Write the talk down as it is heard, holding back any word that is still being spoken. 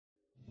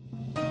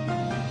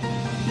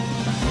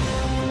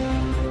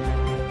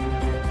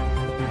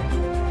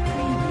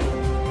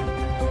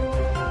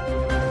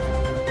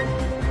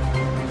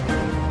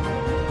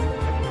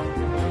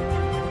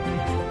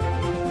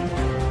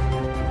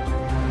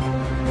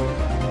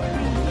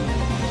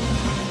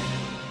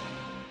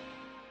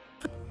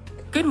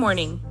Good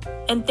morning,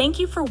 and thank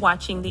you for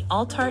watching the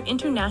Altart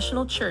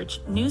International Church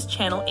News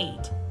Channel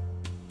 8.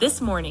 This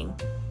morning,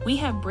 we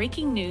have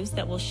breaking news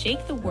that will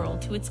shake the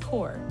world to its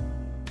core.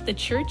 The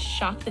church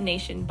shocked the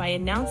nation by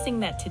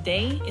announcing that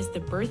today is the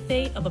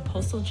birthday of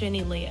Apostle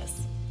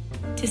Elias.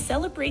 To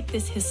celebrate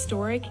this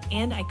historic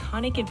and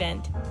iconic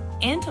event,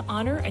 and to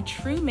honor a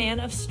true man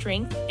of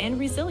strength and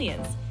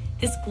resilience,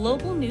 this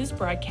global news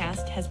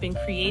broadcast has been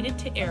created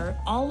to air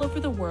all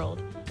over the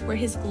world, where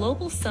his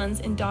global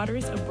sons and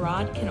daughters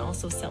abroad can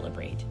also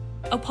celebrate.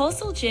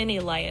 Apostle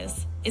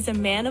Elias is a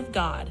man of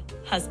God,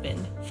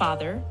 husband,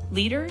 father,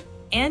 leader,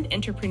 and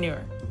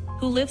entrepreneur,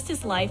 who lives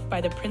his life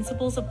by the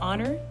principles of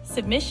honor,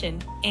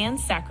 submission, and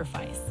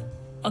sacrifice.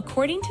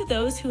 According to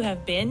those who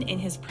have been in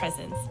his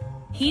presence,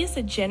 he is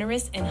a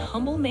generous and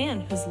humble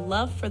man whose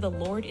love for the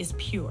Lord is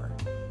pure.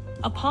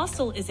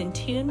 Apostle is in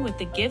tune with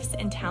the gifts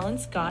and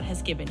talents God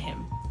has given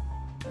him.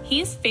 He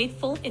is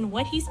faithful in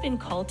what he's been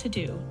called to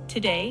do.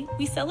 Today,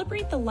 we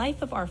celebrate the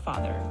life of our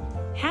father.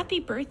 Happy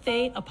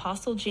birthday,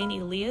 Apostle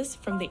Elias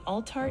from the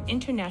Altart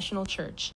International Church.